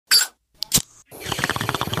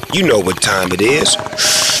You know what time it is.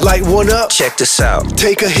 Light one up. Check this out.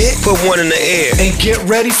 Take a hit. Put one in the air. And get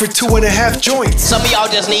ready for 2.5 joints. Some of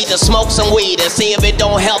y'all just need to smoke some weed and see if it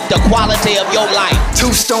don't help the quality of your life.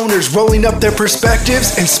 Two stoners rolling up their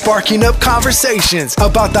perspectives and sparking up conversations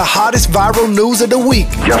about the hottest viral news of the week.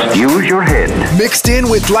 Just use your head. Mixed in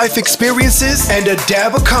with life experiences and a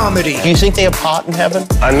dab of comedy. Do you think they have pot in heaven?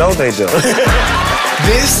 I know they do.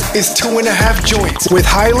 This is 2.5 joints with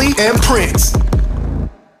Hailey and Prince.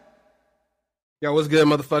 Yo, what's good,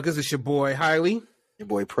 motherfuckers? It's your boy, Hailey. Your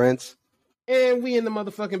boy, Prince. And we in the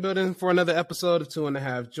motherfucking building for another episode of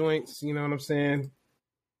 2.5 Joints. You know what I'm saying?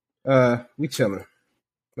 We chilling.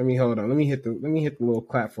 Let me hold on. Let me hit the little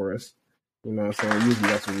clap for us. You know what I'm saying? Usually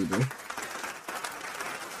that's what we do.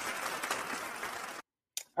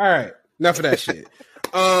 All right. Enough of that shit.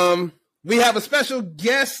 We have a special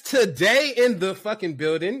guest today in the fucking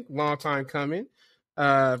building. Long time coming.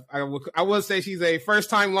 I will say she's a first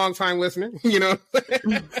time, long time listener. You know,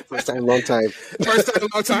 First time, long time. First time,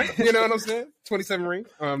 long time. You know what I'm saying? 27 rings.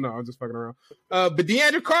 No, I'm just fucking around. But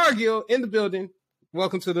De'Andra Cargill in the building.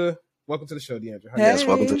 Welcome to the show, De'Andra. Hey. Yes,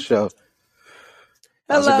 welcome to the show.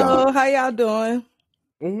 Hello, how y'all doing?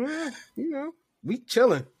 You know, we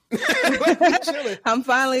chilling. I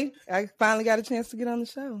finally got a chance to get on the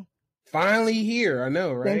show. Finally here, I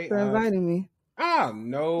know, right? Thanks for inviting me.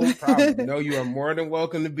 No problem. No, you are more than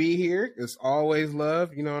welcome to be here. It's always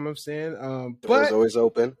love, you know what I'm saying? Door's always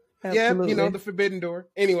open. Yeah, Absolutely. you know, the forbidden door.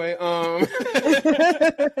 Anyway,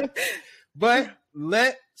 but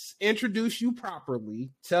let's introduce you properly.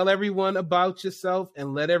 Tell everyone about yourself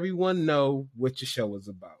and let everyone know what your show is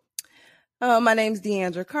about. My name's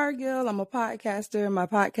De'Andra Cargill. I'm a podcaster. My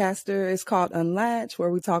podcaster is called Unlatched, where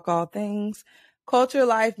we talk all things culture,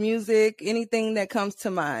 life, music, anything that comes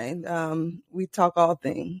to mind. We talk all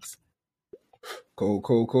things.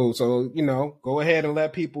 Cool. So, you know, go ahead and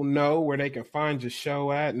let people know where they can find your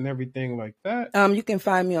show at and everything like that. You can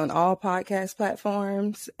find me on all podcast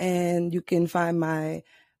platforms, and you can find my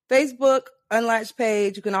Facebook Unlatched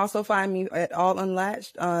page. You can also find me at All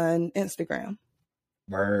Unlatched on Instagram.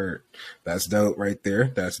 Word. That's dope right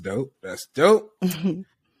there. That's dope.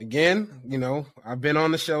 Again, you know, I've been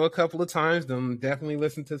on the show a couple of times. Definitely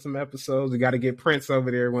listen to some episodes. We got to get Prince over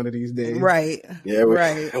there one of these days. Right. Yeah,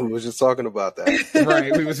 we were just talking about that.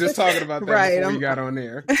 Right. We was just talking about that before we got on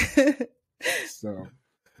there. So,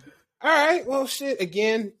 all right. Well, shit.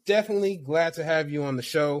 Again, definitely glad to have you on the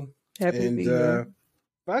show. Happy to be here.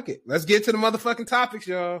 Fuck it. Let's get to the motherfucking topics,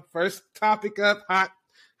 y'all. First topic up, hot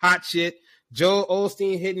shit. Joel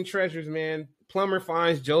Osteen hidden treasures, man. Plumber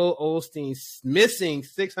finds Joel Osteen missing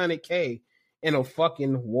 $600K in a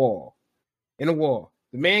fucking wall. In a wall.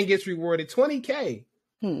 The man gets rewarded $20K,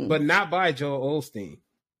 but not by Joel Osteen.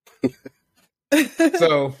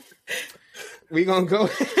 So we gonna go.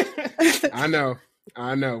 I know.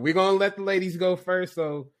 We're gonna let the ladies go first.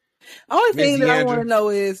 So only thing that I want to know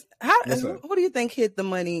is who do you think hid the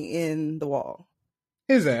money in the wall?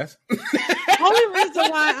 His ass. Only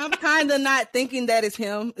reason why I'm kind of not thinking that it's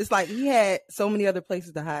him, it's like he had so many other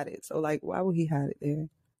places to hide it. So, like, why would he hide it there?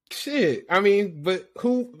 Shit. I mean,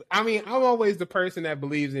 I'm always the person that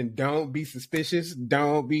believes in don't be suspicious.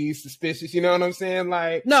 Don't be suspicious. You know what I'm saying?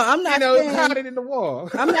 Like, no, I'm not saying, hide it in the wall.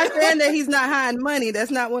 I'm not saying that he's not hiding money.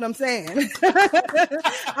 That's not what I'm saying.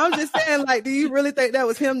 I'm just saying, like, do you really think that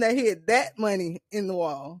was him that hid that money in the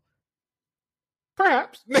wall?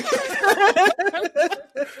 Perhaps.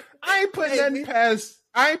 I ain't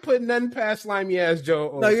putting nothing past slimy ass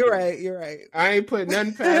Joe. No, you're right. I ain't putting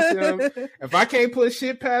nothing past him. If I can't put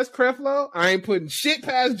shit past Creflo, I ain't putting shit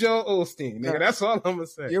past Joe Osteen. Nigga, that's all I'm gonna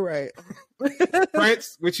say. You're right.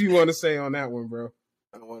 Prince, what you want to say on that one, bro?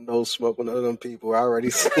 I don't want no smoke with none of them people. I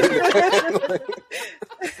already seen it.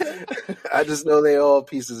 I just know they all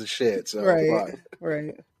pieces of shit. So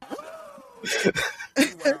right.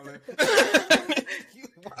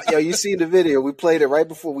 Yo, you seen the video? We played it right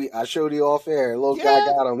before I showed you off air. A little guy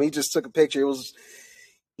got him. He just took a picture.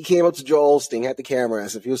 He came up to Joel Osteen, had the camera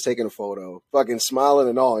as if he was taking a photo, fucking smiling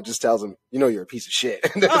and all, and just tells him, "You know, you're a piece of shit."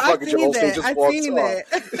 And then fucking Joel Osteen just walks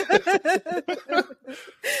off.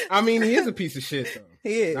 I mean, he is a piece of shit, though.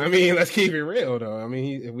 He is. I mean, let's keep it real, though. I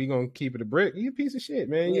mean, if we gonna keep it a brick, he's a piece of shit,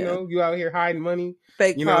 man. You know, you out here hiding money,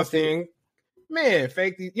 fake. You know what I'm saying? Man,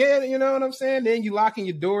 fake these. Yeah, you know what I'm saying? Then you locking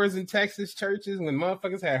your doors in Texas churches when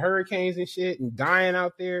motherfuckers had hurricanes and shit and dying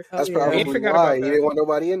out there. That's probably why he didn't want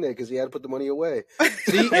nobody in there, because he had to put the money away.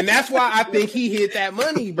 See, and that's why I think he hid that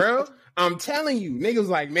money, bro. I'm telling you, niggas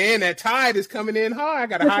like, man, that tide is coming in hard. I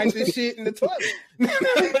gotta hide this shit in the toilet.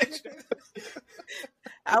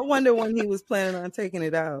 I wonder when he was planning on taking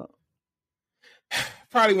it out.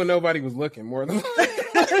 Probably when nobody was looking, more than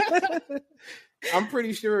I'm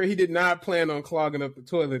pretty sure he did not plan on clogging up the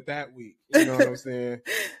toilet that week. You know what I'm saying?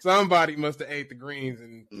 Somebody must have ate the greens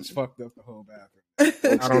and just fucked up the whole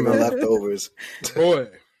bathroom. I don't know. Leftovers. Boy,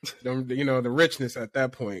 the richness at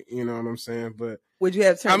that point. You know what I'm saying? But would you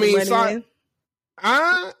have turned the money in?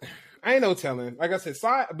 I ain't no telling. Like I said,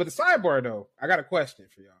 but the sidebar though, I got a question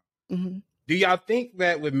for y'all. Mm-hmm. Do y'all think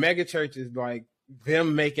that with mega churches, like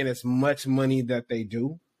them making as much money that they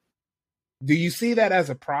do you see that as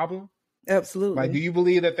a problem? Absolutely. Like, do you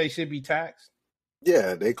believe that they should be taxed?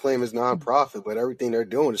 Yeah, they claim it's non-profit, but everything they're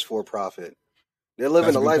doing is for profit. They're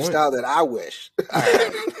living a lifestyle that I wish.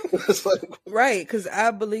 Right, because I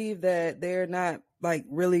believe that they're not like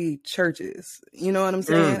really churches. You know what I'm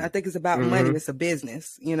saying? I think it's about money. It's a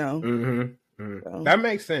business, you know? So. That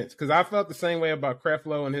makes sense, because I felt the same way about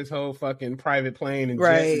Creflo and his whole fucking private plane and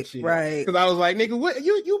right, jets and shit. Right. Because I was like, nigga, what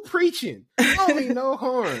you preaching? I don't mean no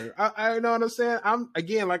harm. I know what I'm saying. I'm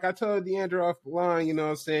again, like I told De'Andra offline, you know what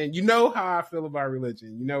I'm saying. You know how I feel about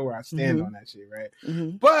religion. You know where I stand on that shit, right?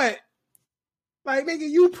 But like, nigga,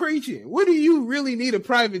 you preaching. What do you really need a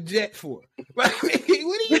private jet for? Like, nigga,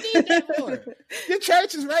 what do you need that for? Your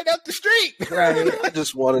church is right up the street. Right. I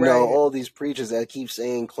just want to know all these preachers that keep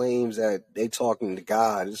saying claims that they talking to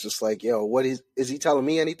God. It's just like, yo, what is he telling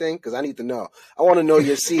me anything? Because I need to know. I want to know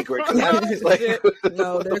your secret. No,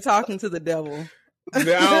 they're talking to the devil. I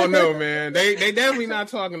don't know, man. They definitely not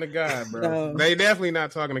talking to God, bro. No. They definitely not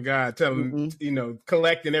talking to God, telling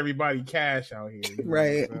collecting everybody cash out here.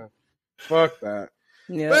 Right. Fuck that.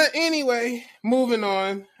 Yeah. But anyway, moving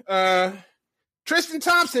on. Tristan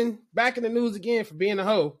Thompson back in the news again for being a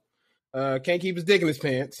hoe. Can't keep his dick in his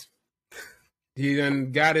pants. He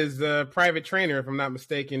done got his private trainer, if I'm not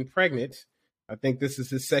mistaken, pregnant. I think this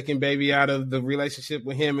is his second baby out of the relationship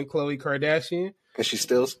with him and Khloe Kardashian. And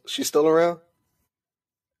she's still around?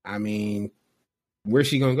 I mean, where's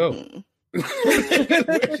she gonna go?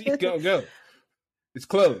 Where's she gonna go? It's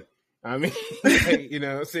Khloe. I mean, you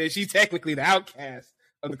know what I'm saying? She's technically the outcast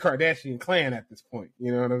of the Kardashian clan at this point.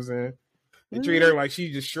 You know what I'm saying? They treat her like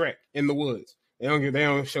she's just Shrek in the woods. They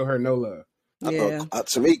don't show her no love. Yeah.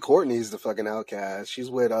 To me, Courtney's the fucking outcast. She's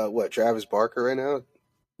with Travis Barker right now?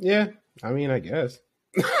 Yeah. I mean, I guess.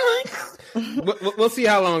 We'll see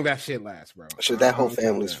how long that shit lasts, bro. Shit, that whole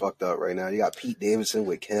family's fucked up right now. You got Pete Davidson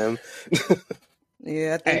with Kim.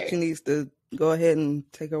 Yeah, I think she needs to go ahead and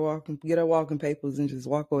take her walk and get her walking papers and just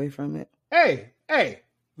walk away from it. Hey,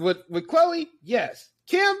 with Khloe, yes.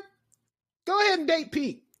 Kim, go ahead and date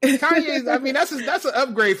Pete. Kanye's, I mean, that's an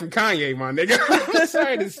upgrade from Kanye, my nigga. I'm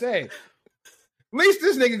sorry to say. At least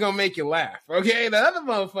this nigga gonna make you laugh, okay? The other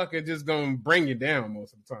motherfucker just gonna bring you down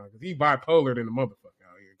most of the time because he bipolar than the motherfucker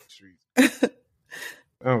out here in the streets.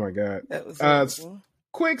 Oh my god. That was cool.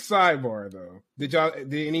 Quick sidebar though. Did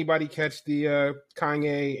anybody catch the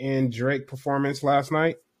Kanye and Drake performance last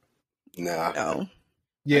night? Nah. No.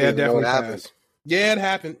 Yeah, it definitely happened. Yeah, it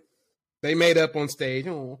happened. They made up on stage.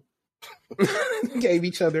 Oh. Gave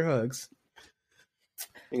each other hugs.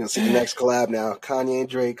 You're gonna see the next collab now. Kanye and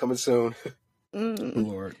Drake coming soon.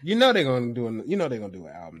 Lord. You know they're gonna do an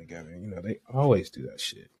album together. You know, they always do that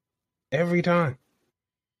shit. Every time.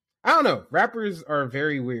 I don't know. Rappers are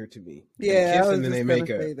very weird to me. Yeah, they kiss and then they make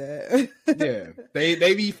up. That. Yeah,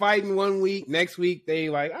 they be fighting one week. Next week they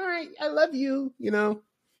like, all right, I love you. You know,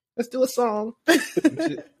 let's do a song. Like,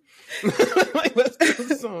 let's do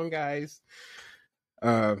a song, guys.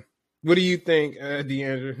 What do you think,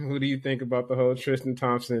 De'Andra? What do you think about the whole Tristan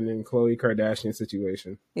Thompson and Khloe Kardashian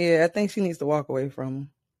situation? Yeah, I think she needs to walk away from him.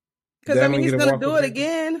 Because I mean, he's gonna do it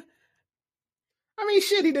again. I mean,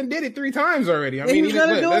 shit, he done did it 3 times already. I mean, he's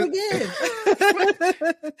gonna do it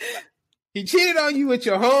again. He cheated on you with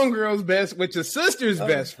your homegirl's with your sister's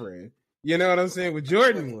best friend. You know what I'm saying? With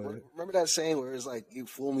Jordan was. Remember that saying where it's like, you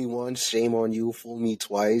fool me once, shame on you. Fool me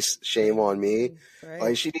twice, shame on me. Right.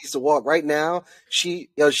 Like, she needs to walk right now.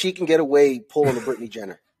 She can get away pulling a Brittany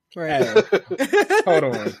Jenner. Right.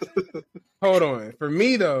 Hold on. For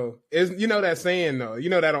me though, you know that saying though.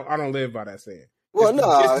 You know that I don't live by that saying. Well,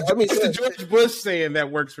 it's the George Bush saying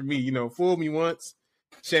that works for me. You know, fool me once,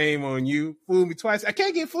 shame on you. Fool me twice, I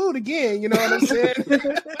can't get fooled again. You know what I'm saying?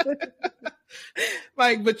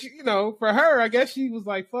 Like, but you know, for her, I guess she was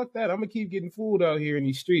like, "Fuck that! I'm gonna keep getting fooled out here in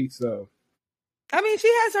these streets." So, I mean,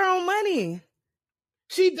 she has her own money.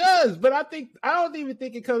 She does, but I don't even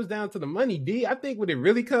think it comes down to the money, D. I think what it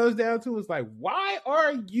really comes down to is like, why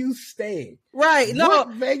are you staying? Right. No,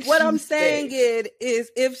 what I'm stay? saying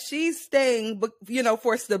is if she's staying, you know,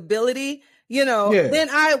 for stability, you know, then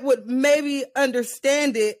I would maybe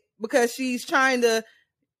understand it because she's trying to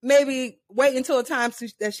maybe wait until a time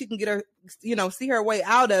that she can get her, see her way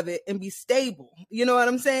out of it and be stable. You know what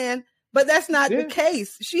I'm saying? But that's not the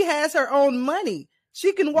case. She has her own money.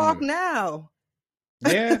 She can walk now.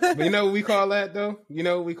 Yeah. But you know what we call that, though? You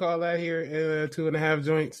know what we call that here at 2.5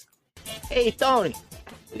 Joints? Hey, Tony,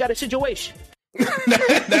 we got a situation.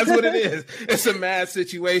 That's what it is. It's a mad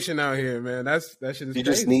situation out here, man. That shit is crazy. She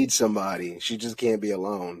just needs somebody. She just can't be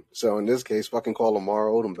alone. So in this case, fucking call Lamar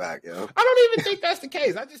Odom back, yo. I don't even think that's the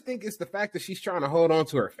case. I just think it's the fact that she's trying to hold on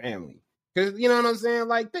to her family. Because, you know what I'm saying?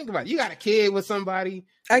 Like, think about it. You got a kid with somebody.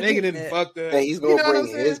 Nigga didn't fuck up. Hey, he's going to bring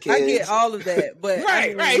his kids. I get all of that. But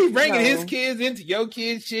right. He's bringing his kids into your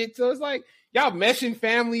kids' shit. So it's like, y'all meshing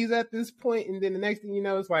families at this point. And then the next thing you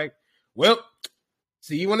know, it's like, well,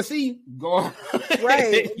 see, you want to see? Go on.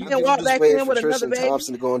 Right. You can walk back in with another baby.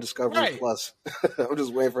 Thompson to go on Discovery Plus. I'm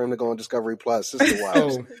just waiting for him to go on Discovery Plus. Sister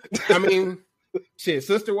Wives. I mean, shit,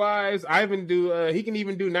 Sister Wives. I even do. He can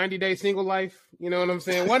even do 90 Day Single Life. You know what I'm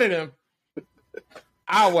saying? One of them.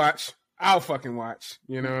 I'll watch. I'll fucking watch.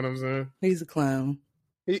 You know what I'm saying? He's a clown.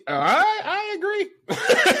 I agree.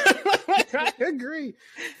 I agree.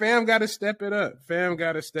 Fam got to step it up.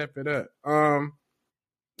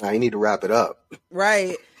 I need to wrap it up.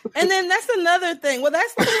 Right. And then that's another thing. Well,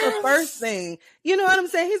 that's the first thing. You know what I'm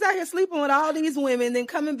saying? He's out here sleeping with all these women, then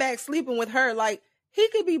coming back sleeping with her. Like, he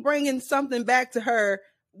could be bringing something back to her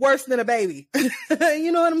worse than a baby.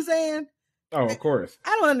 You know what I'm saying? Oh, of course.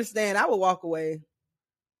 I don't understand. I would walk away.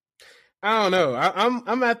 I don't know.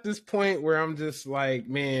 I'm at this point where I'm just like,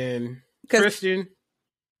 man, Christian,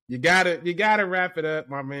 you gotta wrap it up,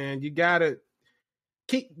 my man. You gotta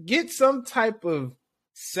get some type of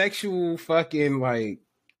sexual fucking like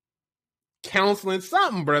counseling,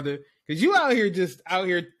 something, brother. Because you out here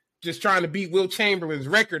just trying to beat Wilt Chamberlain's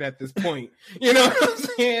record at this point. You know what I'm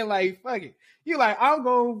saying? Like, fuck it. You like, I'm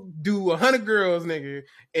gonna do 100 girls, nigga,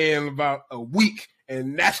 in about a week,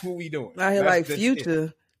 and that's what we doing. I hear like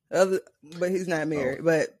Future, but he's not married.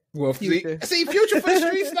 But Future. See, Future for the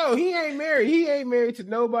streets though. He ain't married. He ain't married to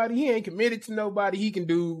nobody. He ain't committed to nobody. He can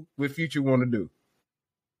do what Future want to do.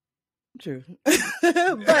 True. but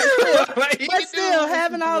still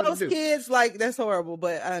having all those kids, like, that's horrible,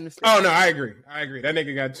 but I understand. Oh, no, I agree. That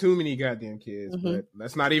nigga got too many goddamn kids, but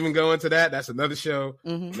let's not even go into that. That's another show.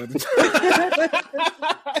 Another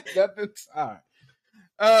time.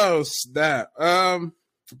 Oh, snap.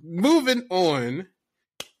 Moving on.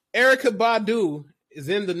 Erykah Badu is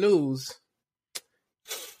in the news.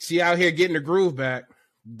 She out here getting her groove back,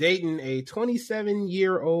 dating a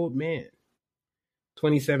 27-year-old man.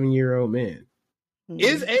 27-year-old man.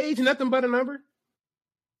 Is age nothing but a number?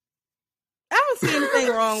 I don't see anything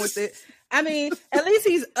wrong with it. I mean, at least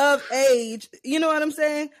he's of age. You know what I'm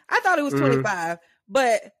saying? I thought he was 25,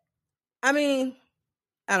 but I mean,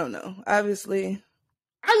 I don't know. Obviously,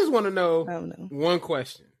 I just want to know one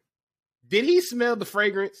question. Did he smell the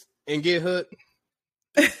fragrance and get hooked?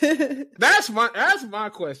 That's my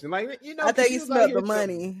question. Like, you know, I think he smelled the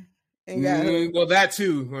money. Well, that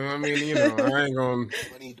too. I mean, you know, I ain't gonna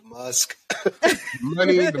money, the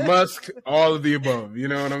musk, all of the above. You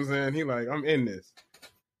know what I'm saying? He like, I'm in this.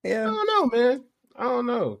 Yeah. I don't know, man. I don't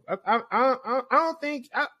know. I don't think.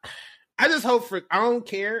 I just hope for. I don't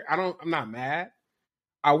care. I'm not mad.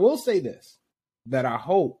 I will say this: that I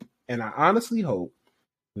hope, and I honestly hope,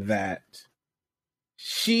 that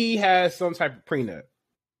she has some type of prenup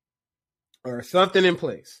or something in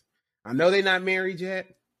place. I know they're not married yet.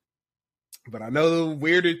 But I know the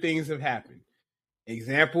weirder things have happened.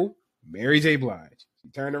 Example, Mary J. Blige. She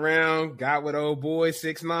turned around, got with old boy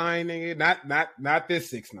 6'9", nigga. Not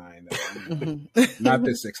this 6'9". Not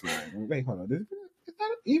this 6'9". Wait, hold on. Is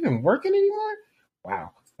that even working anymore?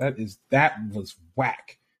 Wow. That was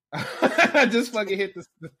whack. I just fucking hit this.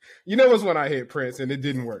 You know what's when I hit Prince and it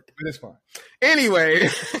didn't work, but it's fine. Anyway,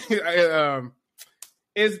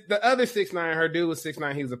 is the other 6'9", her dude was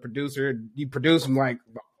 6'9", he was a producer. He produced them like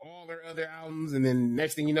all their other albums, and then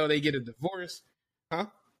next thing you know, they get a divorce. Huh?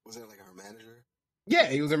 Was that like her manager? Yeah,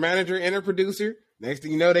 he was a manager and a producer. Next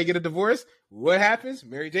thing you know, they get a divorce. What happens?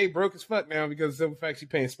 Mary J broke as fuck now because of the simple fact she's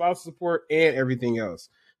paying spousal support and everything else.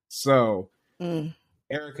 So,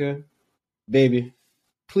 Erykah, baby,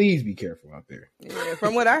 please be careful out there. Yeah,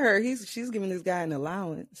 from what I heard, she's giving this guy an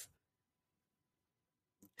allowance.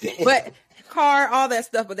 Damn. But car, all that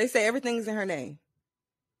stuff, but they say everything's in her name.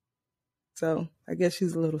 So I guess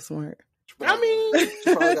she's a little smart. I mean,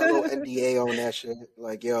 she probably got a little NDA on that shit.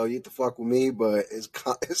 Like, yo, you get to fuck with me, but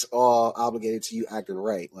it's all obligated to you acting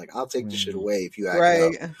right. Like, I'll take the shit away if you act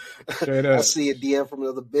right. up. Straight up. I see a DM from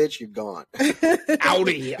another bitch, you're gone. Out of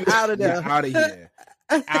here. Out of there. Out of here.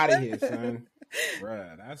 Out of here, son.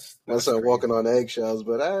 Bruh, that's My son crazy. walking on eggshells,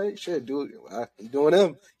 but all right, shit, dude, he doing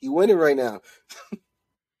him. He winning right now.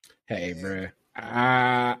 Hey, bruh,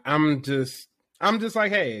 I'm just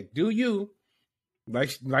like, hey, do you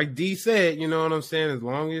like D said? You know what I'm saying? As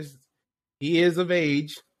long as he is of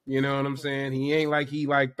age, you know what I'm saying. He ain't like he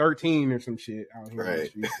like 13 or some shit out here on the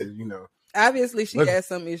streets, you know. Obviously, she has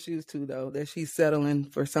some issues too, though, that she's settling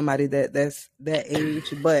for somebody that's that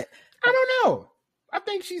age. But I don't know. I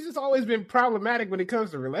think she's just always been problematic when it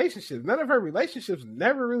comes to relationships. None of her relationships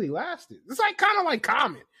never really lasted. It's like kind of like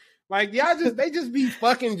Common. Like they just be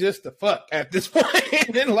fucking just to fuck at this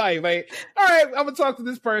point in life. Like, all right, I'm gonna talk to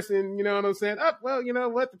this person. You know what I'm saying? Oh, well, you know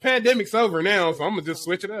what? The pandemic's over now, so I'm gonna just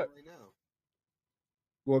switch it up.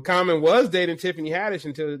 Well, Common was dating Tiffany Haddish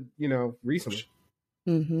until recently.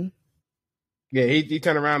 Mm-hmm. Yeah, he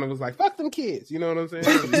turned around and was like, "Fuck them kids." You know what I'm saying?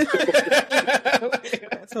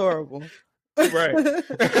 That's horrible. Right.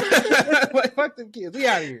 Like, fuck them kids. We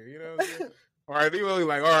out of here. You know what I'm saying? Or are they really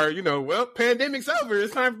like, all right, well, pandemic's over.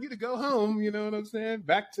 It's time for you to go home. You know what I'm saying?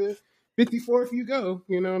 Back to 54 if you go.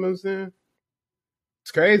 You know what I'm saying?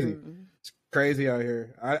 It's crazy. Mm-hmm. It's crazy out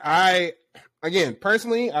here. I again,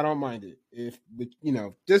 personally, I don't mind it.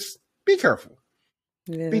 Just be careful.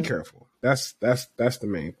 Yeah. Be careful. That's the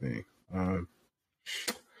main thing.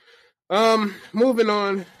 Moving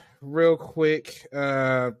on real quick.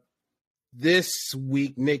 This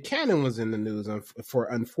week, Nick Cannon was in the news for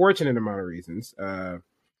unfortunate amount of reasons.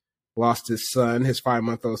 Lost his son, his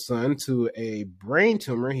 5-month-old son, to a brain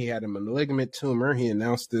tumor. He had a malignant tumor. He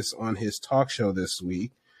announced this on his talk show this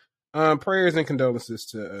week. Prayers and condolences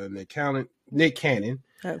to Nick Cannon.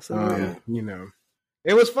 Absolutely.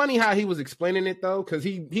 It was funny how he was explaining it though, because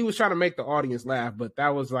he was trying to make the audience laugh, but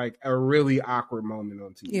that was like a really awkward moment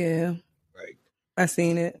on TV. Yeah. I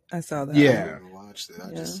seen it. I saw that. Yeah. I watched it.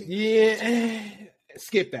 I just seen it.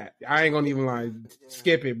 Skip that. I ain't gonna even lie.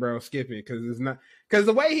 Skip it, bro. Skip it. Because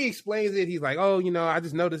the way he explains it, he's like, oh, I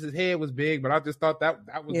just noticed his head was big, but I just thought that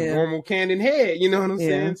was a normal Cannon head. You know what I'm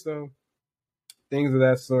saying? So things of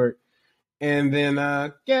that sort. And then,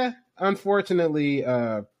 unfortunately,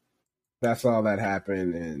 that's all that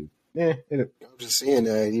happened. And I'm just seeing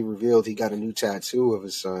that he revealed he got a new tattoo of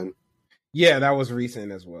his son. Yeah, that was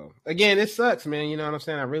recent as well. Again, it sucks, man. You know what I'm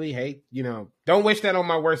saying? I really hate, don't wish that on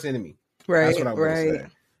my worst enemy. Right. That's what I would say.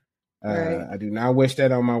 Right. I do not wish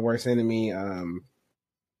that on my worst enemy.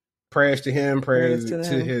 Prayers to him, prayers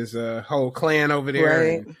to his whole clan over there,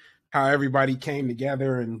 right. And how everybody came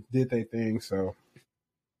together and did their thing. So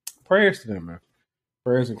prayers to them, man.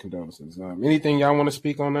 Prayers and condolences. Anything y'all want to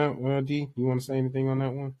speak on that, D? You want to say anything on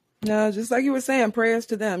that one? No, just like you were saying, prayers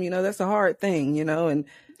to them. That's a hard thing, and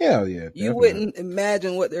hell yeah, definitely. You wouldn't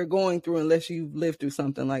imagine what they're going through unless you've lived through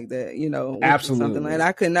something like that. Absolutely. Something like that.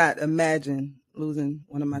 I could not imagine losing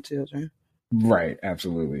one of my children. Right.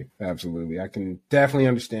 Absolutely. I can definitely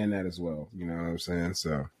understand that as well. You know what I'm saying?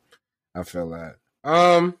 So I feel that.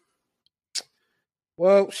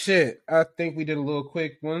 Well, shit. I think we did a little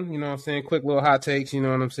quick one. You know what I'm saying? Quick little hot takes. You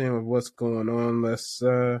know what I'm saying? With what's going on. Let's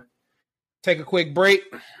take a quick break,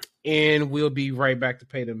 and we'll be right back to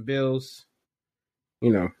pay them bills.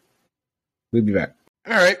 We'll be back.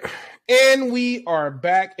 All right. And we are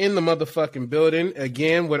back in the motherfucking building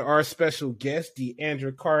again with our special guest,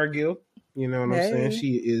 De'Andra Cargill. You know what I'm saying?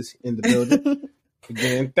 She is in the building.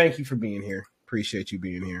 Again, thank you for being here. Appreciate you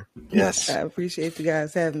being here. Yes. I appreciate you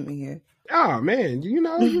guys having me here. Oh, man.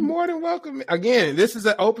 You're more than welcome. Again, this is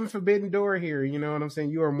an open, forbidden door here. You know what I'm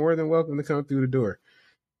saying? You are more than welcome to come through the door.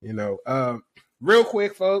 Real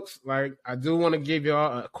quick, folks, like I do want to give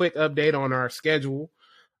y'all a quick update on our schedule.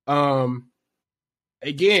 Again,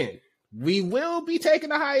 we will be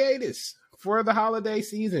taking a hiatus for the holiday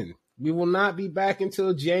season. We will not be back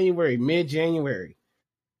until mid-January.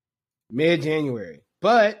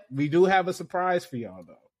 But we do have a surprise for y'all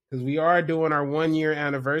though, because we are doing our 1-year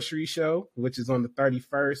anniversary show, which is on the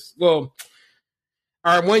 31st. Well,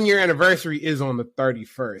 our 1-year anniversary is on the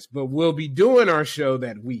 31st, but we'll be doing our show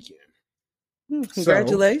that weekend.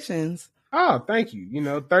 Congratulations. Thank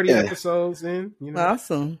you. 30 episodes in.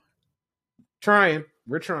 Awesome.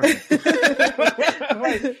 We're trying.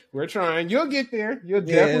 We're trying. You'll get there. You'll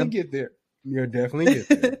definitely get there.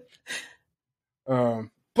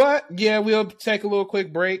 But yeah, we'll take a little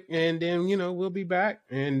quick break and then, we'll be back.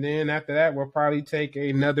 And then after that, we'll probably take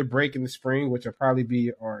another break in the spring, which will probably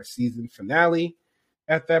be our season finale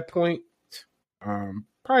at that point.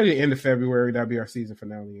 Probably the end of February, that'll be our season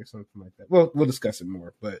finale or something like that. We'll discuss it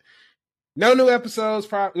more, but no new episodes.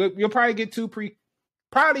 You'll probably get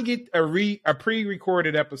a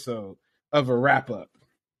pre-recorded episode of a wrap up.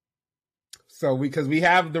 So because we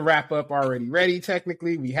have the wrap up already ready,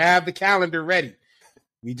 technically, we have the calendar ready.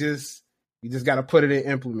 We just got to put it in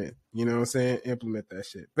implement. You know what I'm saying? Implement that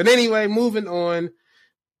shit. But anyway, moving on.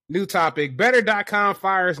 New topic. Better.com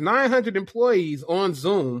fires 900 employees on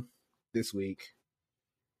Zoom this week.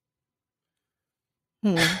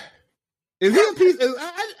 Is he a piece?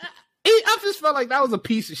 I just felt like that was a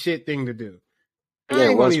piece of shit thing to do.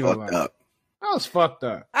 Yeah, it was fucked up. That was fucked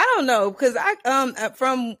up. I don't know, because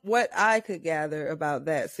from what I could gather about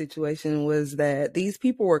that situation was that these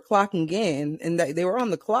people were clocking in and they were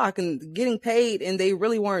on the clock and getting paid, and they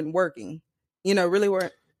really weren't working. Really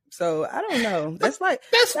weren't. So I don't know.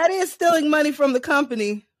 That is stealing money from the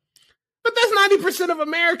company. But that's 90% of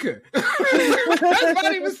America. That's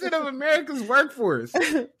 90% of America's workworkse.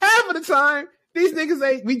 Half of the time, these niggas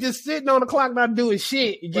ain't. We just sitting on the clock, not doing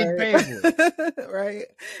shit, and getting paid for it. Right.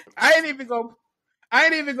 I ain't even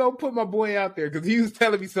gonna put my boy out there because he was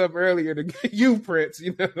telling me something earlier to you, Prince.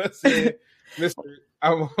 You know what I'm saying, Mister?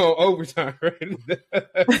 I'm on overtime, right?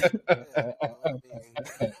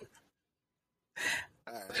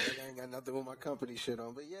 I ain't got nothing with my company shit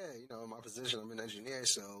on, but yeah, in my position, I'm an engineer,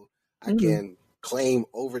 so I can claim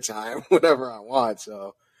overtime whenever I want.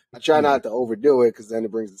 So I try not to overdo it because then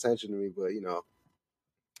it brings attention to me. But if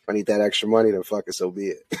I need that extra money, then fuck it, so be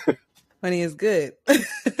it. Money is good.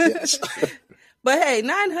 Yes. But hey,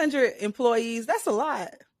 900 employees, that's a lot.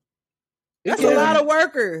 That's a lot of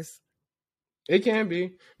workers. It can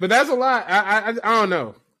be, but that's a lot. I don't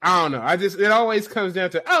know. It always comes down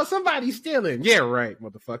to, somebody's stealing. Yeah, right,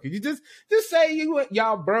 motherfucker. You just say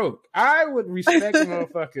y'all broke. I would respect a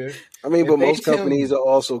motherfucker. I mean, but most companies are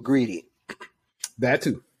also greedy. That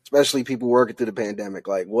too. Especially people working through the pandemic.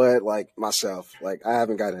 Like myself, I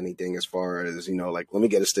haven't got anything as far as, let me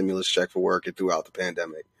get a stimulus check for working throughout the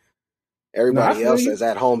pandemic. Everybody else that's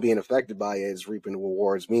at home being affected by it is reaping the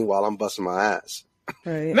rewards. Meanwhile, I'm busting my ass.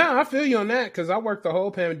 Right. No, I feel you on that because I worked the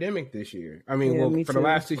whole pandemic this year. I mean, for the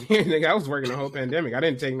last 2 years, nigga, I was working the whole pandemic. I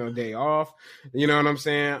didn't take no day off. You know what I'm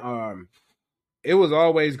saying? It was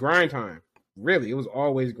always grind time. Really, it was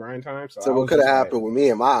always grind time. So what could have happened with me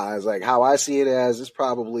in my eyes, how I see it as, it's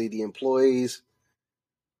probably the employees.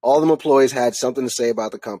 All them employees had something to say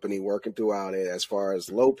about the company working throughout it as far as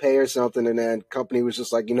low pay or something. And then company was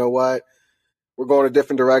just like, you know what? We're going a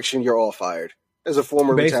different direction. You're all fired. As a form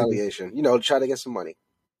of retaliation, to try to get some money.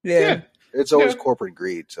 Yeah. It's always corporate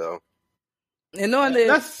greed, so. And on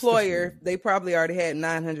the employer, they probably already had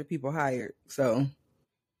 900 people hired, so,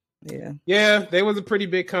 yeah. Yeah, they was a pretty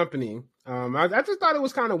big company. I just thought it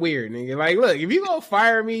was kind of weird, nigga. Like, look, if you gonna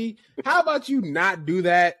fire me, how about you not do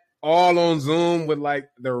that all on Zoom with,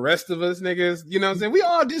 the rest of us niggas? You know what I'm saying? We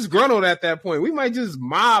all disgruntled at that point. We might just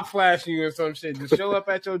mob flash you or some shit. Just show up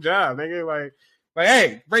at your job, nigga. Like,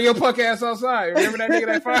 hey, bring your punk ass outside. Remember that nigga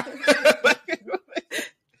that fired?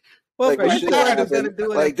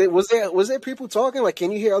 Was there people talking?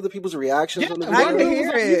 Can you hear other people's reactions? Yeah, on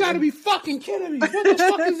the you gotta be fucking kidding me. What the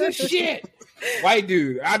fuck is this shit? White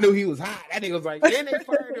dude, I knew he was hot. That nigga was like, then they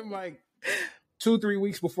fired him 2-3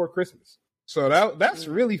 weeks before Christmas. So that's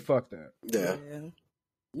really fucked up. Yeah.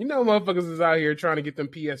 You know motherfuckers is out here trying to get them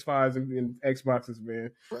PS5s and Xboxes,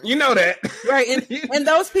 man. Right. You know that. Right. And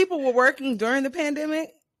those people were working during the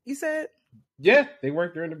pandemic, you said? Yeah, they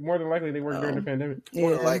worked more than likely they worked during the pandemic.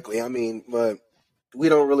 More than likely. I mean, but we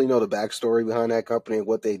don't really know the backstory behind that company and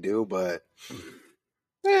what they do, but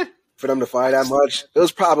for them to fire that much, it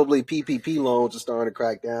was probably PPP loans are starting to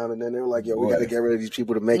crack down, and then they were like, yo, we got to get rid of these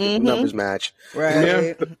people to make the numbers match. Right.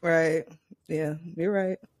 Yeah. Right. Yeah, you're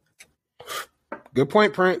right. Good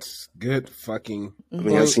point, Prince. Good fucking I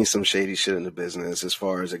mean, I've seen some shady shit in the business as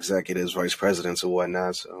far as executives, vice presidents, and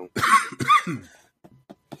whatnot, so.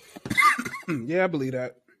 Yeah, I believe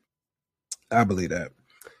that.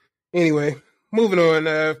 Anyway, moving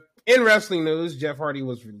on. In wrestling news, Jeff Hardy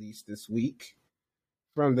was released this week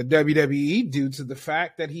from the WWE due to the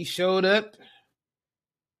fact that he showed up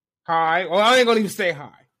high. Well, I ain't gonna even say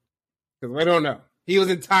high because we don't know. He was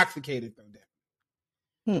intoxicated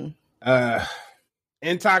though.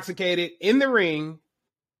 Intoxicated in the ring,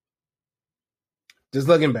 just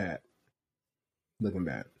looking bad.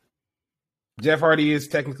 Jeff Hardy is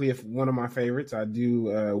technically one of my favorites. I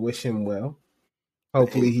do wish him well.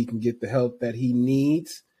 Hopefully he can get the help that he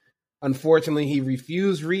needs. Unfortunately, he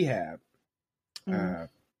refused rehab,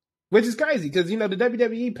 which is crazy because, the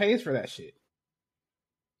WWE pays for that shit.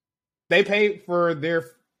 They pay for their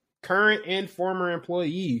current and former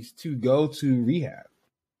employees to go to rehab.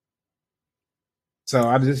 So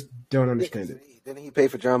I just don't understand it. Didn't he pay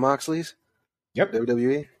for John Moxley's? Yep.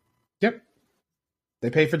 WWE? Yep. They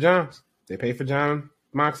pay for John's. They pay for John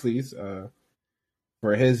Moxley's.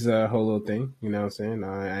 for his whole little thing. You know what I'm saying?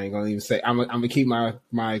 I ain't gonna even say. I'm gonna keep my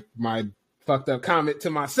fucked up comment to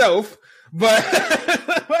myself, but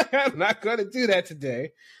I'm not gonna do that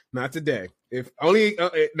today. Not today. If only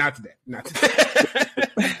not today. Not today.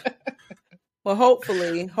 Well,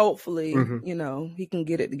 hopefully, you know, he can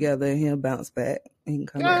get it together and he'll bounce back and he can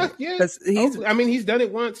come back. Yeah. 'Cause he's done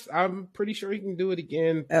it once. I'm pretty sure he can do it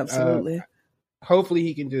again. Absolutely. Hopefully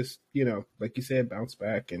he can just, you know, like you said, bounce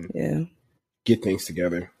back and get things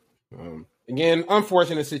together. Again,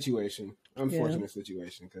 unfortunate situation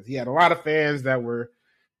because he had a lot of fans that were,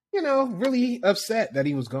 you know, really upset that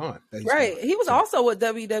he was gone. Right. He was also with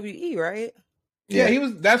WWE, right? Yeah, he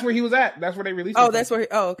was. That's where he was at. That's where they released him. Oh, that's where.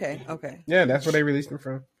 Okay. Yeah, that's where they released him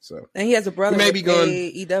from. So, and he has a brother. Maybe going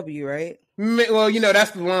AEW, right? Well, you know,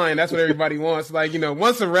 that's the line. That's what everybody wants. Like, you know,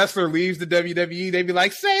 once a wrestler leaves the WWE, they be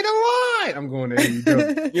like, "Say the line." I'm going to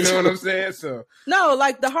AEW. You know what I'm saying? So, no,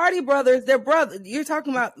 like the Hardy brothers, their brother. You're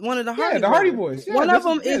talking about one of the Hardy. Yeah, the Hardy Boys. Yeah, one of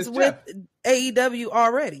them is with AEW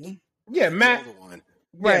already. Yeah, Matt.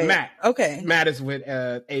 Right. Yeah, Matt. Okay. Matt is with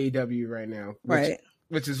AEW right now. Right.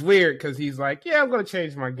 Which is weird because he's like, yeah, I'm going to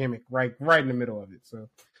change my gimmick right in the middle of it. So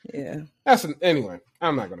yeah, anyway.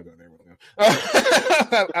 I'm not going to go there with him.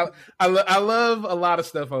 I love a lot of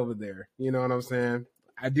stuff over there. You know what I'm saying?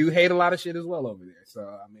 I do hate a lot of shit as well over there. So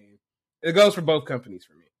I mean, it goes for both companies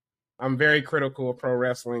for me. I'm very critical of pro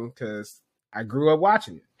wrestling because I grew up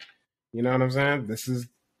watching it. You know what I'm saying? This is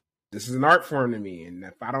an art form to me, and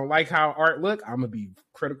if I don't like how art look, I'm gonna be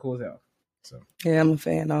critical as hell. So yeah, I'm a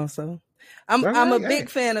fan also. I'm a big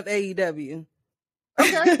fan of AEW.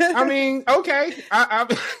 Okay. I mean, okay.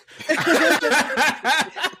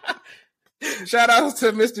 Shout out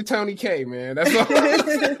to Mr. Tony K, man. That's all I'm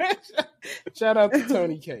saying. Shout out to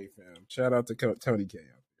Tony K, fam. Shout out to Tony K.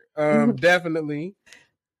 Definitely.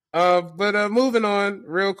 But moving on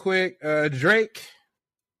real quick. Drake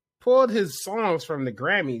pulled his songs from the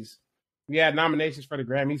Grammys. We had nominations for the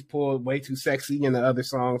Grammys, pulled Way Too Sexy and the other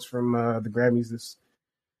songs from the Grammys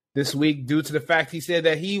this week due to the fact he said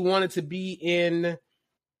that he wanted to be in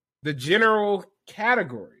the general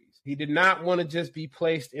categories. He did not want to just be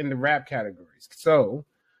placed in the rap categories. So,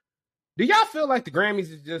 do y'all feel like the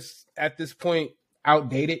Grammys is just, at this point,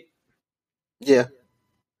 outdated? Yeah.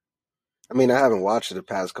 I mean, I haven't watched it the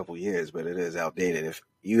past couple years, but it is outdated. If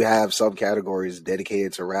you have subcategories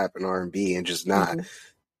dedicated to rap and R&B and just not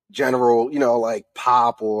general, you know, like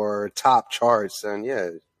pop or top charts, then yeah,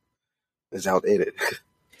 it's outdated.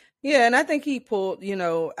 Yeah, and I think he pulled, you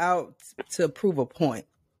know, out to prove a point.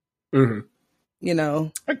 Mm-hmm. You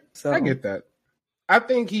know, I get that. I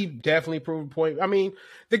think he definitely proved a point. I mean,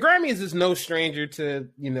 the Grammys is no stranger to,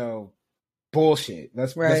 you know, bullshit.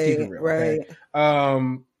 Let's keep it real. Right.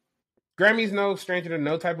 Okay? Grammys no stranger to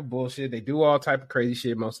no type of bullshit. They do all type of crazy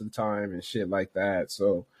shit most of the time and shit like that.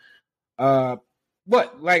 So,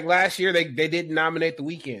 like last year they didn't nominate The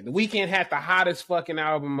Weeknd. The Weeknd had the hottest fucking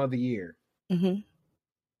album of the year. Mm-hmm.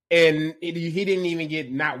 And he didn't even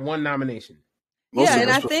get not one nomination. Most of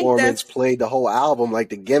his performance played the whole album like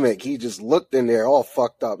the gimmick. He just looked in there all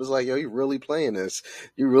fucked up. It's like, yo, you really playing this.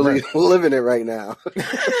 You really living it right now.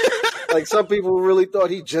 Like some people really thought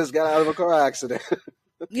he just got out of a car accident.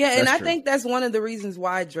 Yeah, and I think that's one of the reasons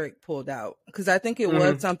why Drake pulled out. Because I think it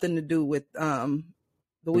was something to do with The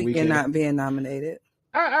Weeknd not being nominated.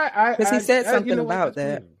 Because he said something about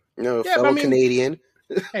that. You know, fellow Canadian.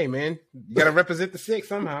 Hey man, you gotta represent the six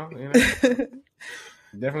somehow. You know?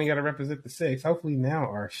 Definitely gotta represent the six. Hopefully now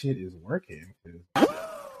our shit is working.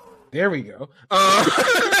 There we go.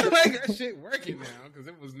 Like that shit working now because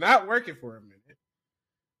it was not working for a minute.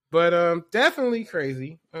 But definitely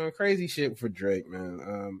crazy shit for Drake, man.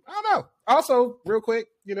 I don't know. Also, real quick,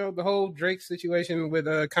 you know, the whole Drake situation with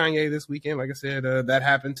Kanye this weekend. Like I said,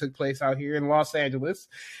 that took place out here in Los Angeles,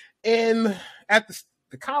 and at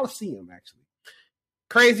the Coliseum actually.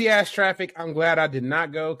 Crazy ass traffic. I'm glad I did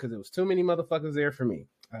not go because it was too many motherfuckers there for me.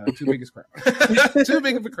 Too big a crowd. Too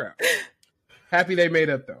big of a crowd. Happy they made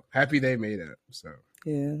up though. So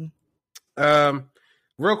yeah.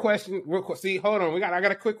 Real question. See, hold on. I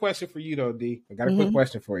got a quick question for you though, D. I got a quick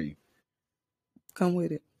question for you. Come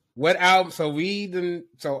with it. What album? So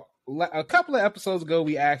a couple of episodes ago,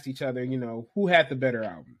 we asked each other, you know, who had the better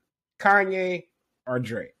album, Kanye or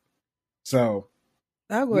Drake? So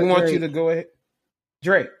we want you to go ahead.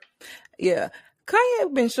 Drake. Yeah.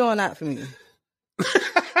 Kanye been showing out for me.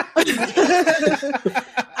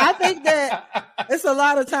 I think that it's a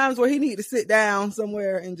lot of times where he need to sit down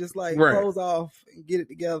somewhere and just like close off and get it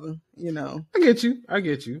together, you know. I get you.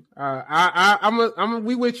 I'm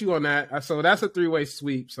we with you on that. So that's a 3-way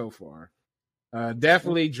sweep so far.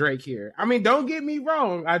 Definitely Drake here. I mean, don't get me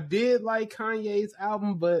wrong. I did like Kanye's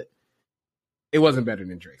album, but it wasn't better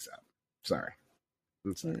than Drake's album. Sorry.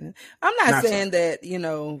 I'm sorry. Yeah. I'm not saying that,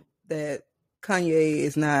 that Kanye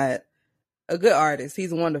is not a good artist.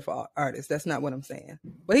 He's a wonderful artist. That's not what I'm saying.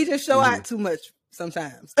 But he just show out too much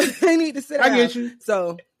sometimes. He need to sit down. I get you.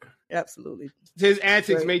 So, absolutely. His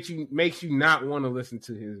antics makes you not want to listen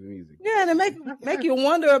to his music. Yeah, and it make you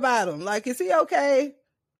wonder about him. Like, is he okay?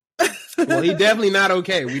 Well, he definitely not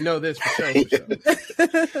okay. We know this for sure.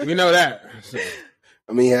 We know that. So.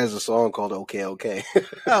 I mean, he has a song called "Okay, Okay."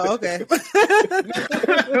 Oh, okay.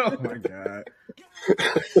 Oh my god.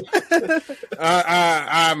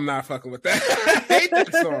 I'm not fucking with that. I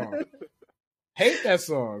hate that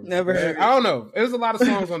song. Never heard it. I don't know. There's a lot of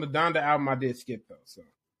songs on the Donda album I did skip though, so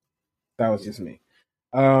that was just me.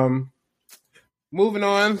 Moving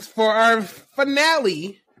on for our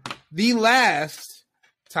finale, the last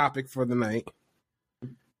topic for the night.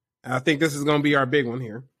 I think this is going to be our big one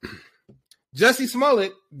here. Jussie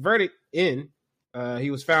Smollett, verdict in.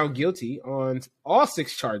 He was found guilty on all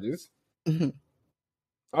 6 charges. Mm-hmm.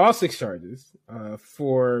 All 6 charges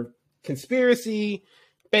for conspiracy,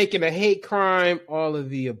 faking a hate crime, all of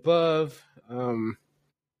the above. Damn,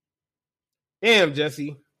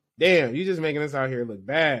 Jussie. Damn, you just making us out here look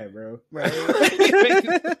bad, bro. Right?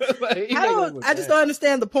 I just don't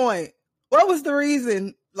understand the point. What was the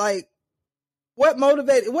reason? Like, what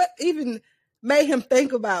motivated, what even made him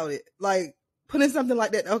think about it? Like, putting something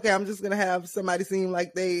like that, okay, I'm just going to have somebody seem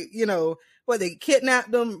like they, they kidnapped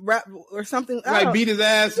them or something. Like, beat his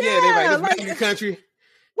ass? Yeah, they like in the country.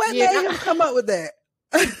 What made him come up with that?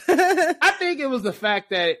 I think it was the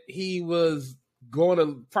fact that he was they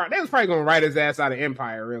was probably going to write his ass out of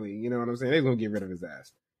Empire, really. You know what I'm saying? They was going to get rid of his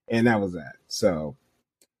ass. And that was that. So,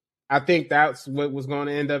 I think that's what was going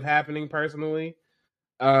to end up happening personally.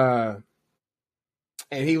 And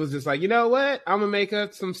he was just like, you know what? I'm going to make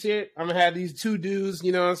up some shit. I'm going to have these 2 dudes,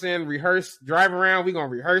 you know what I'm saying, drive around. We're going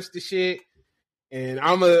to rehearse the shit. And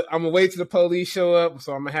I'm going to wait till the police show up.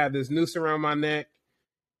 So I'm going to have this noose around my neck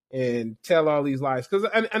and tell all these lies.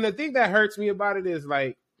 And the thing that hurts me about it is,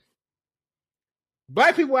 like,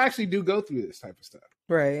 Black people actually do go through this type of stuff.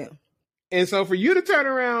 Right. And so for you to turn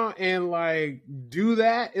around and, like, do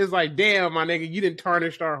that is like, damn, my nigga, you done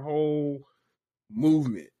tarnished our whole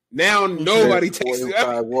movement. Now nobody takes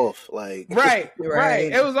it. Wolf, like right.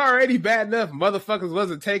 It was already bad enough. Motherfuckers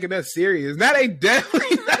wasn't taking us serious. Now they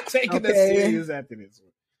definitely not taking us serious after this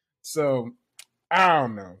one. So I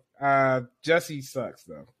don't know. Jussie sucks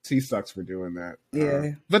though. He sucks for doing that.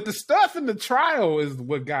 Yeah. But the stuff in the trial is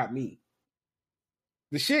what got me.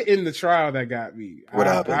 The shit in the trial that got me. What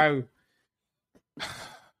happened?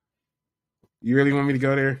 You really want me to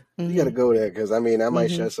go there? You got to go there because, I mean, I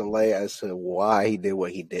might shed some light as to why he did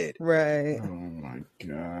what he did. Right. Oh, my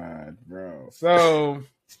God, bro. So,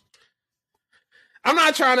 I'm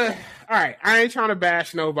not trying to... All right, I ain't trying to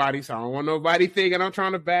bash nobody, so I don't want nobody thinking I'm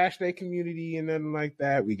trying to bash their community and nothing like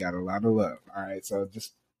that. We got a lot of love. All right, so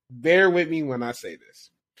just bear with me when I say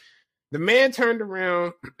this. The man turned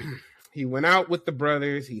around. He went out with the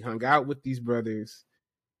brothers. He hung out with these brothers.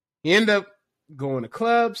 He ended up going to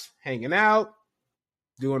clubs, hanging out,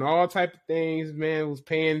 doing all type of things, man, was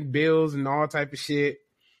paying bills and all type of shit.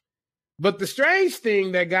 But the strange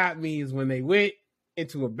thing that got me is when they went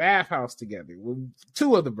into a bathhouse together with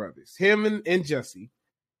 2 other brothers, him and Jussie,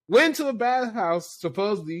 went to a bathhouse,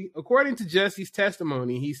 supposedly, according to Jussie's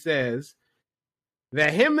testimony, he says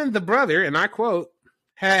that him and the brother, and I quote,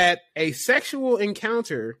 had a sexual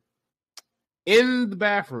encounter in the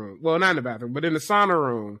bathroom. Well, not in the bathroom, but in the sauna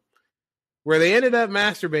room, where they ended up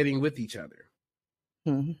masturbating with each other.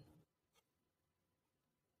 Mm-hmm.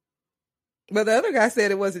 But the other guy said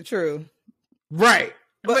it wasn't true. Right.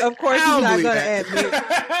 But of course he's not going to admit.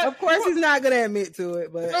 Of course he's not going to admit to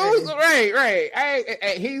it. But right.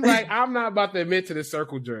 He's like, I'm not about to admit to this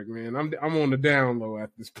circle jerk, man. I'm on the down low at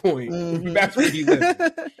this point. Mm-hmm. That's where he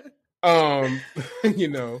lives.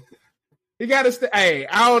 You gotta stay. Hey,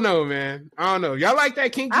 I don't know, man. I don't know. Y'all like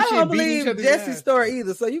that kinky shit? I don't believe Jessie's story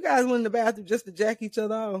either. So you guys went in the bathroom just to jack each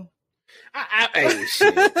other off? Hey,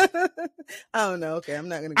 shit. I don't know. Okay, I'm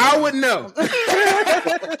not gonna. I wouldn't know.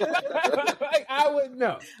 I wouldn't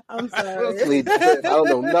know. I'm sorry. I don't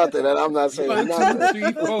know nothing, and I'm not saying 1, nothing.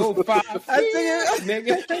 2, 3, 4, 5.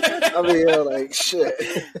 Nigga. I'm here like shit.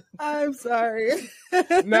 I'm sorry.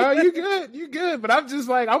 No, you good. You good. But I'm just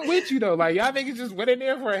like, I'm with you though. Like, y'all think it just went in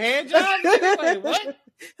there for a hand job? Like, what?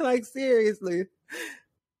 Like, seriously.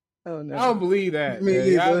 Oh no. I don't believe that. Me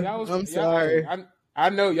either. I'm sorry. I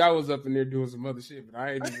know y'all was up in there doing some other shit, but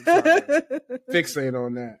I ain't even trying to fixate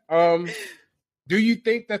on that. Do you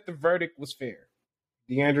think that the verdict was fair?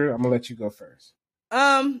 De'Andra, I'm gonna let you go first.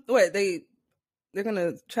 What they're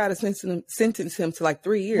gonna try to sentence him to like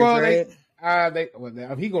 3 years, right?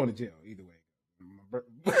 He going to jail either way.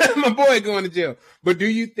 My boy going to jail. But do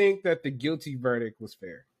you think that the guilty verdict was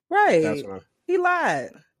fair? Right. That's what he lied.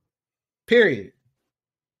 Period.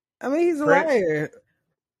 I mean, he's a liar.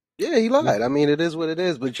 Yeah, he lied. I mean, it is what it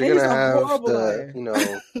is, but you're going to have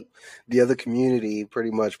the other community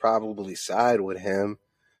pretty much probably side with him.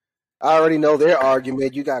 I already know their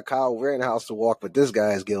argument. You got Kyle Rittenhouse to walk, but this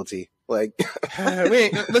guy is guilty. Like,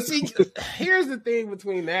 but see, here's the thing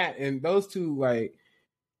between that and those two, like,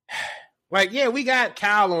 yeah, we got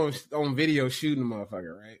Kyle on video shooting the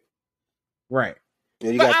motherfucker, right? Right.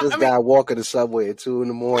 And you got this guy walking the subway at 2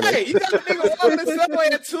 a.m. Right, you got the nigga walking the subway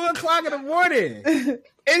at 2:00 a.m.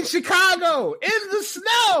 in Chicago in the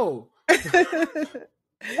snow.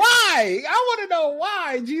 Why? I want to know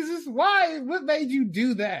why, Jesus. Why? What made you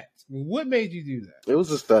do that? What made you do that? It was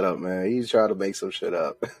a setup, man. He's trying to make some shit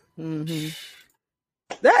up. Mm-hmm.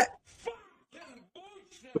 That's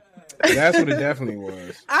what it definitely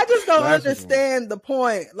was. I just don't understand the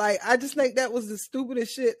point. Like, I just think that was the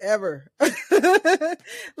stupidest shit ever.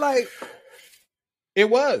 Like, it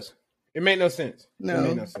was. It made no sense. No. It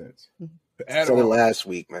made no sense. Said it last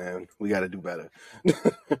week, man. We got to do better.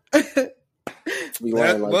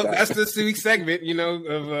 That's this week's segment, you know,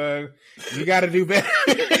 of you got to do better.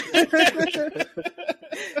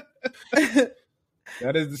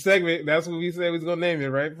 That is the segment. That's what we said we was gonna name it,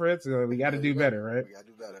 right, Fred? So we got to do better, right? We got to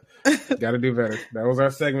do better. Got to do better. That was our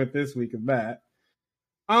segment this week of that.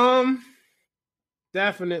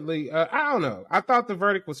 Definitely. I don't know. I thought the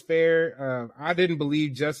verdict was fair. I didn't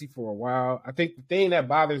believe Jussie for a while. I think the thing that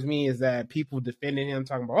bothers me is that people defending him,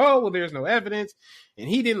 talking about, oh, well, there's no evidence, and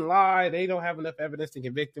he didn't lie. They don't have enough evidence to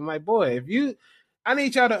convict him. Like, boy, I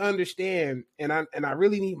need y'all to understand, and I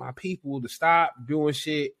really need my people to stop doing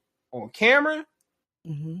shit on camera.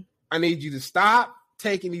 Mm-hmm. I need you to stop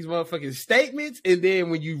taking these motherfucking statements, and then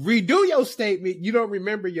when you redo your statement, you don't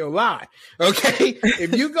remember your lie. Okay?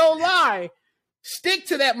 If you go lie, stick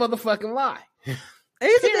to that motherfucking lie.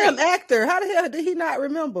 He's a damn actor. How the hell did he not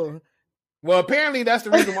remember? Well, apparently that's the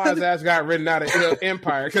reason why his ass got written out of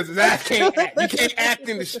Empire, because his ass can't act. You can't act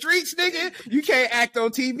in the streets, nigga. You can't act on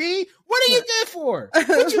TV. What are you good for?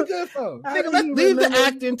 What you good for? Nigga, leave the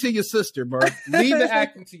acting to your sister, bro. Leave the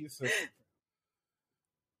acting to your sister.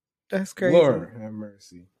 That's crazy. Lord have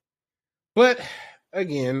mercy. But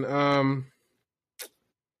again, I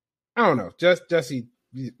don't know. Jussie,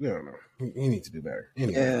 we don't know. He needs to do better.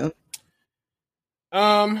 Anyway. Yeah.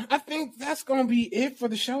 I think that's gonna be it for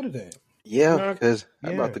the show today. Yeah, because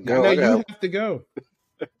I'm about to go. I know you have to go.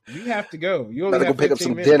 You have to go. You only gotta have go pick up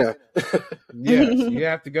some minutes. dinner. Yes, you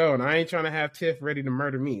have to go, and I ain't trying to have Tiff ready to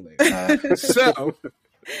murder me later. So,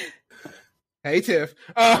 hey Tiff.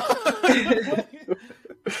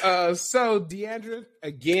 So De'Andra,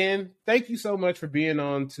 again, thank you so much for being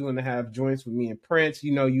on 2.5 Joints with me and Prince.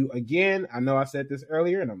 You know you again. I know I said this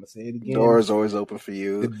earlier, and I'm gonna say it again. The door is always open for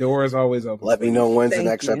you. The door is always open. Let me know when's the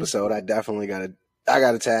next episode. I definitely got a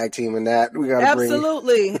tag team in that. We got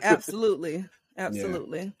absolutely. Yeah.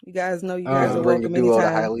 You guys know you guys are welcome anytime.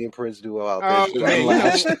 The Hailey and Prince duo out there.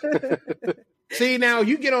 Man, see, now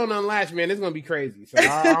you get on Unlatched, man. It's gonna be crazy. So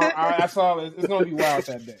I saw it. It's gonna be wild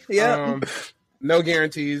that day. Yeah. No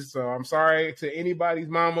guarantees. So I'm sorry to anybody's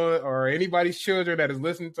mama or anybody's children that is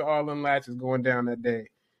listening to All Unlatched is going down that day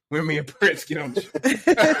when me and Prince get on the show.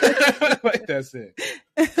 Like, that's it.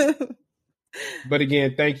 But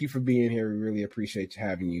again, thank you for being here. We really appreciate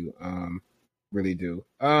having you. Really do.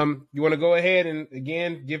 You want to go ahead and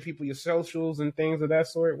again give people your socials and things of that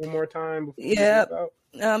sort one more time? Yeah.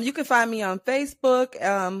 You can find me on Facebook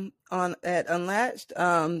at Unlatched.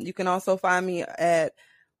 You can also find me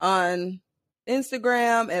on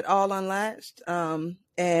Instagram at All Unlatched,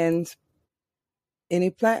 and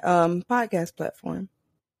any podcast platform.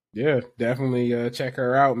 Yeah, definitely check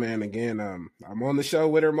her out, man. Again, I'm on the show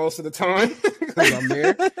with her most of the time because I'm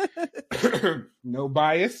there. No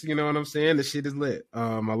bias, you know what I'm saying? The shit is lit.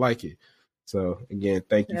 I like it. So again,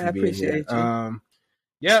 thank you for being here.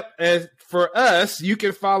 Yep. As for us, you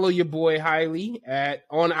can follow your boy Hailey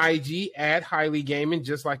on IG at Hailey Gaming,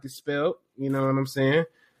 just like it's spelled. You know what I'm saying?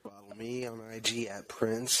 Follow me on IG at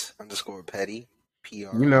Prince_Petty.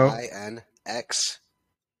 PRINX.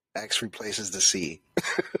 X replaces the C.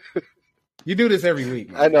 You do this every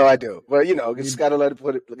week, man. I know I do. But just gotta let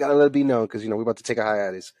it be known because we're about to take a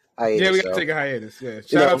hiatus. Yeah, we gotta take a hiatus. Yeah.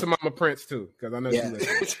 Shout out to Mama Prince too, because I know she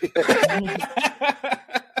listens.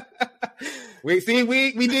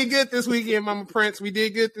 We did good this weekend, Mama Prince. We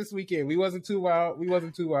did good this weekend. We wasn't too wild.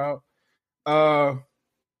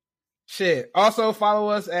 Shit. Also follow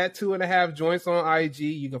us at 2.5 Joints on IG.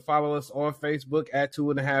 You can follow us on Facebook at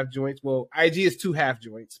 2.5 Joints. Well, IG is 2.5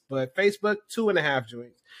 Joints, but Facebook 2.5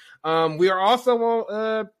 Joints. We are also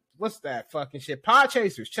on what's that fucking shit?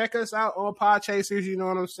 Podchasers. Check us out on Podchasers. You know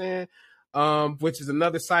what I'm saying? Which is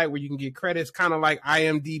another site where you can get credits, kind of like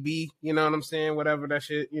IMDb. You know what I'm saying? Whatever that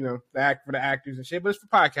shit. You know, for the actors and shit, but it's for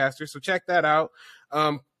podcasters. So check that out.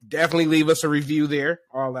 Definitely leave us a review there.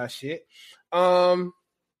 All that shit.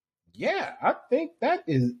 Yeah, I think that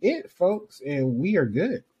is it, folks, and we are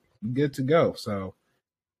good. Good to go. So,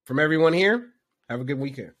 from everyone here, have a good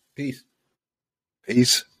weekend. Peace.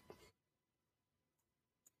 Peace.